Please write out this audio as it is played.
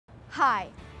Hi,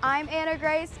 I'm Anna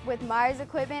Grace with Myers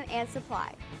Equipment and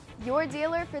Supply, your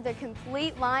dealer for the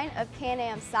complete line of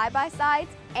Can-Am side-by-sides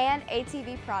and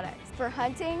ATV products. For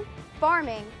hunting,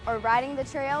 farming, or riding the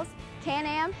trails,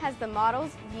 Can-Am has the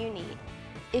models you need.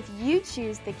 If you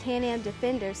choose the Can-Am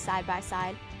Defender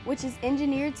side-by-side, which is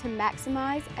engineered to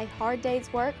maximize a hard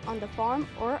day's work on the farm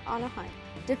or on a hunt,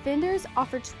 Defenders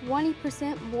offer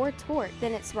 20% more torque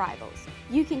than its rivals.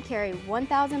 You can carry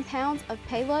 1,000 pounds of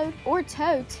payload or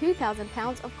tow 2,000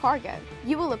 pounds of cargo.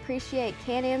 You will appreciate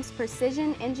Can-Am's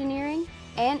precision engineering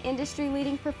and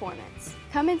industry-leading performance.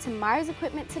 Come into Myers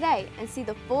Equipment today and see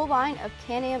the full line of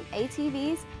Can-Am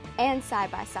ATVs and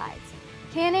side-by-sides.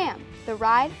 Can-Am, the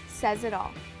ride says it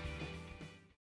all.